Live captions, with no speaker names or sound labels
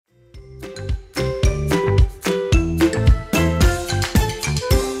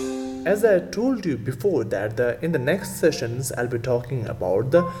as I told you before that in the next sessions I'll be talking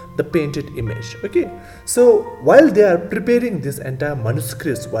about the painted image. Okay, so while they are preparing this entire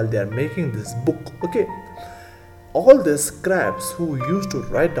manuscripts, while they are making this book, okay, all the scribes who used to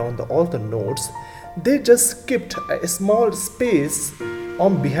write down all the notes, they just skipped a small space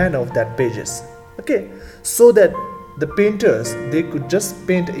on behind of that pages, okay, so that the painters, they could just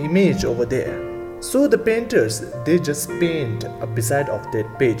paint an image over there. So the painters, they just paint beside of their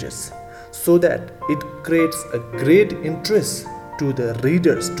pages, so that it creates a great interest to the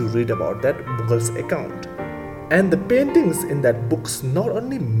readers to read about that Mughal's account. And the paintings in that books not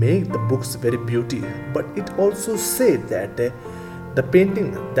only make the books very beauty, but it also said that the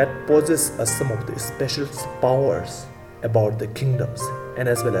painting that possess some of the special powers about the kingdoms and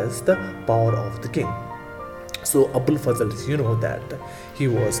as well as the power of the king. So Abul Fazl, you know that he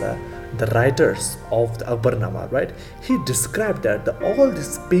was the writers of the AKBARnama, right? He described that all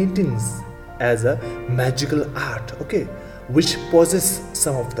these paintings as a magical art, okay, which possess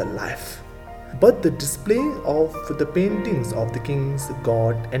some of the life. But the displaying of the paintings of the kings,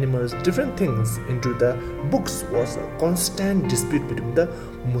 god, animals, different things into the books was a constant dispute between the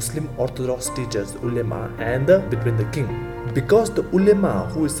Muslim Orthodox teachers, ulema, and between the king. Because the ulema,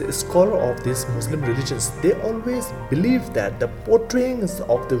 who is a scholar of these Muslim religions, they always believe that the portrayings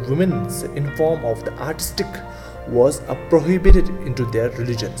of the women in form of the artistic was prohibited into their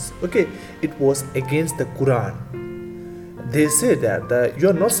religions. Okay, it was against the Quran. They say that you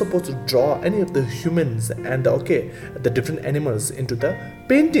are not supposed to draw any of the humans and the different animals into the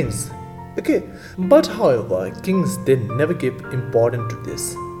paintings. Okay, but however, kings, they never give importance to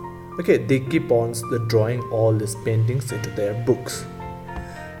this. Okay, they keep on drawing all these paintings into their books.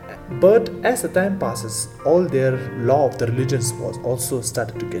 But as the time passes, all their law of the religions was also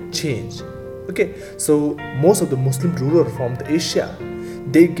started to get changed. Okay, so most of the Muslim rulers from the Asia,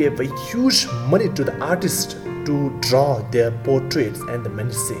 they gave a huge money to the artists to draw their portraits and the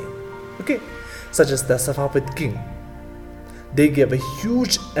menacing, okay, such as the Safavid king. They gave a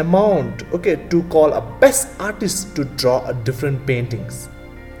huge amount, okay, to call a best artist to draw a different paintings.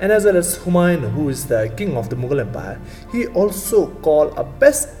 And as well as Humayun, who is the king of the Mughal Empire, he also called a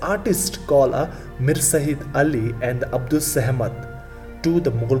best artist called a Mir Sahid Ali and Abdul Sahmat to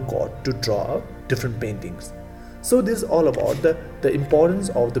the Mughal court to draw different paintings. So this is all about the importance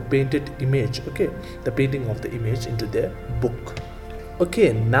of the painted image, okay, the painting of the image into their book.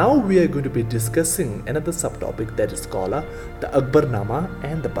 Okay, now we are going to be discussing another subtopic that is called the AKBARnama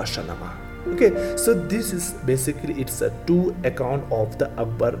and the BADSHAHnama. Okay, so this is basically, it's a two account of the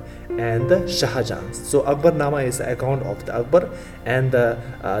Akbar and the Shah Jahan. So AKBARnama is an account of the Akbar and the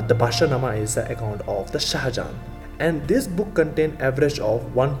BADSHAHnama is an account of the Shah Jahan. And this book contains average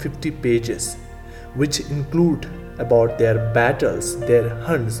of 150 pages, which include about their battles, their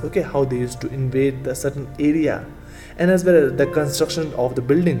hunts, okay, how they used to invade the certain area, and as well as the construction of the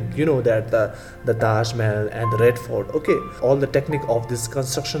building. You know that the Taj Mahal and the Red Fort, okay, all the technique of this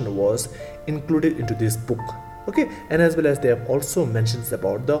construction was included into this book, okay, and as well as they have also mentions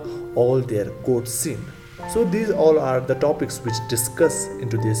about all their court scene. So these all are the topics which discuss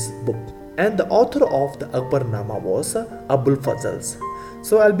into this book. And the author of the AKBARnama was Abul Fazl.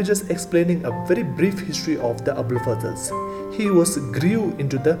 So I'll be just explaining a very brief history of the Abul Fazl. He was grew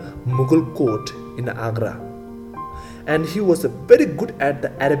into the Mughal court in Agra, and he was very good at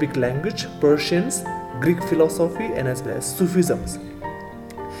the Arabic language, Persians, Greek philosophy, and as well as Sufisms.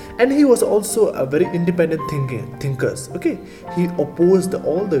 And he was also a very independent thinkers. Okay, he opposed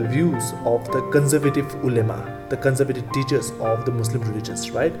all the views of the conservative ulema, the conservative teachers of the Muslim religions,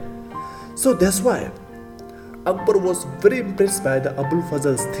 right? So that's why Akbar was very impressed by the Abul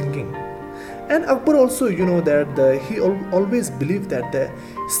Fazl's thinking. And Akbar also, you know, that he always believed that the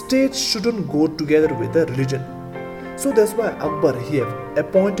state shouldn't go together with the religion. So that's why Akbar, he have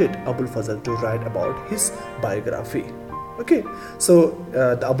appointed Abul Fazl to write about his biography. Okay, so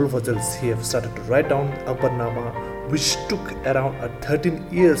the Abul Fazl, he have started to write down AKBARnama, which took around 13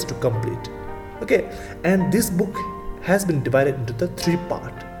 years to complete. Okay, and this book has been divided into the three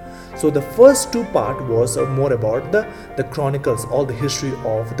parts. So the first two part was more about the chronicles, all the history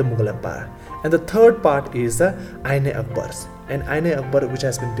of the Mughal Empire. And the third part is Ain-e-Akbar, and Ain-e-Akbar, which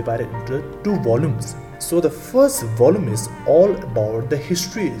has been divided into 2 volumes. So the first volume is all about the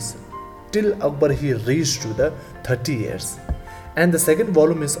histories till Akbar he reached to the 30 years. And the second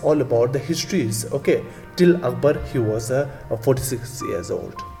volume is all about the histories, okay, till Akbar he was 46 years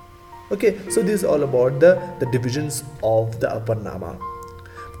old. Okay, so this is all about the divisions of the AKBARnama.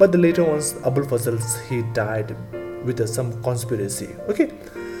 But the later ones, Abul Fazl, he died with some conspiracy. Okay,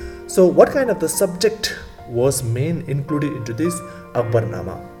 so what kind of the subject was main included into this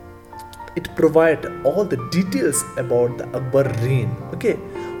AKBARnama? it provides all the details about the Akbar reign, okay,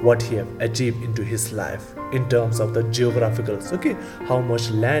 what he have achieved into his life in terms of the geographicals, okay, how much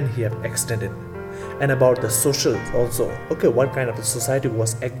land he have extended, and about the social also, okay, what kind of a society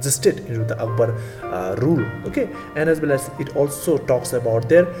was existed into the Akbar rule, okay, and as well as it also talks about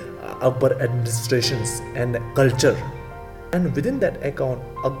their Akbar administrations and culture. And within that account,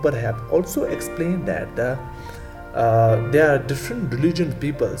 Akbar have also explained that there are different religion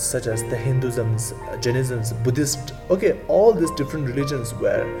people such as the Hinduism, Jainism, Buddhist, okay, all these different religions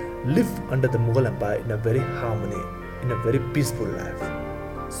were live under the Mughal Empire in a very harmony, in a very peaceful life.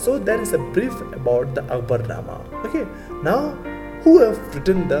 So that is a brief about the Akbarnama. Okay, now who have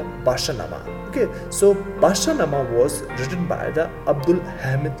written the Bashanama? Okay, so Bashanama was written by the Abdul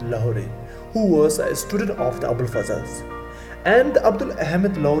Hamid Lahori, who was a student of the Abul Fazls. And Abdul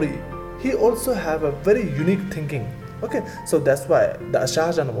Hamid Lahori, he also have a very unique thinking. Okay, so that's why the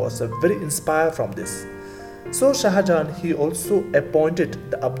Shah Jahan was very inspired from this. So Shah Jahan, he also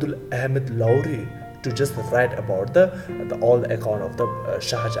appointed the Abdul Hamid Lahori to just write about the all the account of the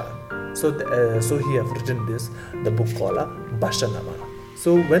Shah Jahan. So he have written the book called Bashanama.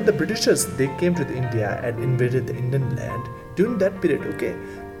 So when the Britishers they came to the India and invaded the Indian land during that period, okay,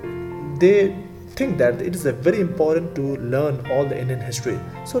 they think that it is a very important to learn all the Indian history.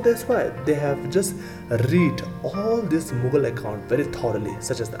 So that's why they have just read all this Mughal account very thoroughly,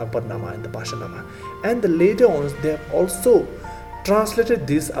 such as the Akbarnama and the Bashanama. And the later on they have also translated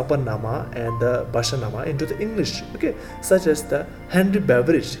this Akbarnama and the Bashanama into the English, okay, such as the Henry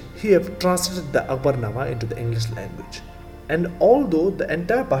Beveridge, he have translated the Akbarnama into the English language. And although the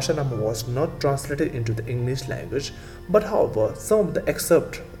entire Bashanama was not translated into the English language, but however some of the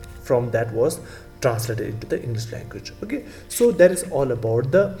excerpt from that was translated into the English language. Okay, so that is all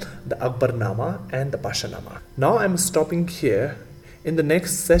about the Akbarnama and the Bashanama. Now I'm stopping here. In the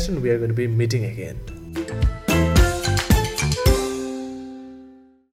next session we are going to be meeting again.